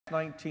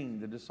Acts 19,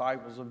 the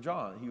disciples of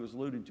John, he was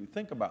alluded to.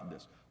 Think about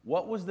this.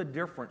 What was the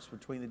difference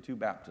between the two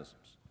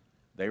baptisms?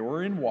 They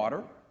were in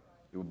water.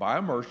 It was by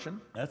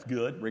immersion. That's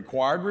good.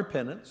 Required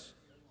repentance.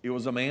 It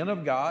was a man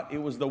of God.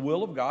 It was the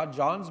will of God.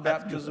 John's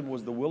baptism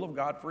was the will of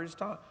God for his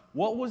time.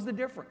 What was the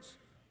difference?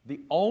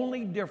 The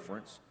only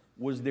difference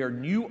was their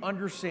new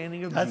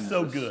understanding of Jesus. That's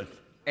so good.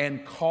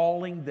 And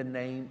calling the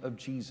name of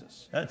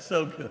Jesus. That's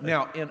so good.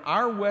 Now, in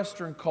our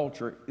Western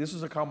culture, this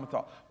is a common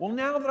thought. Well,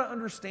 now that I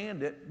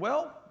understand it,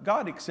 well,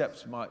 God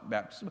accepts my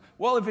baptism.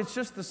 Well, if it's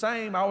just the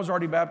same, I was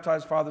already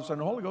baptized, Father, Son,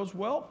 and Holy Ghost,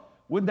 well,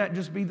 wouldn't that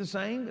just be the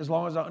same as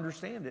long as I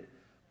understand it?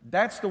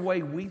 That's the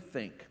way we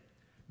think.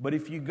 But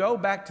if you go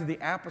back to the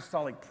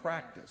apostolic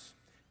practice,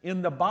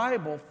 in the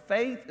Bible,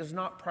 faith is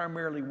not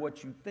primarily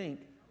what you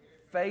think.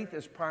 Faith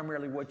is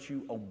primarily what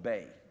you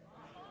obey.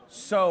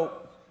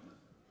 So,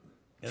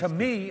 to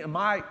me, in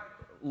my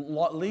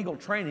legal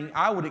training,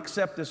 I would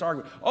accept this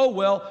argument. Oh,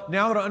 well,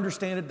 now that I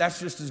understand it, that's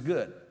just as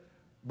good.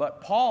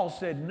 But Paul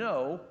said,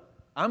 no,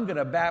 I'm going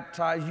to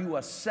baptize you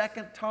a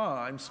second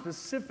time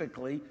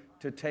specifically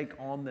to take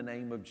on the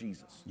name of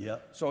Jesus.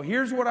 Yep. So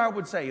here's what I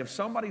would say. If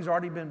somebody's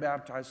already been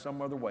baptized some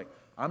other way,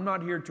 I'm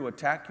not here to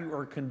attack you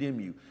or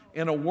condemn you.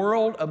 In a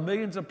world of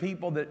millions of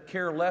people that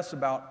care less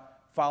about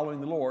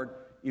following the Lord,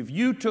 if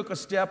you took a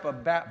step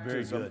of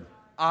baptism,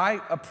 I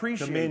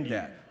appreciate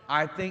that.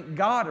 I think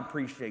God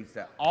appreciates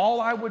that. All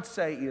I would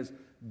say is,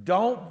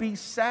 don't be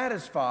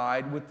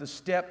satisfied with the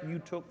step you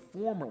took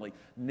formerly.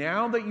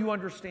 Now that you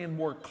understand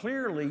more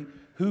clearly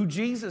who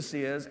Jesus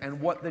is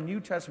and what the New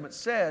Testament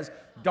says,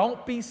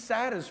 don't be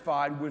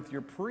satisfied with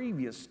your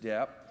previous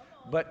step,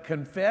 but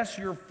confess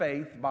your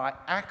faith by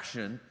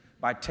action,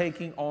 by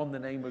taking on the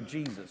name of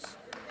Jesus.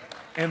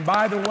 And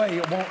by the way,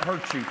 it won't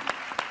hurt you.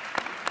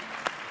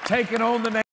 Taking on the name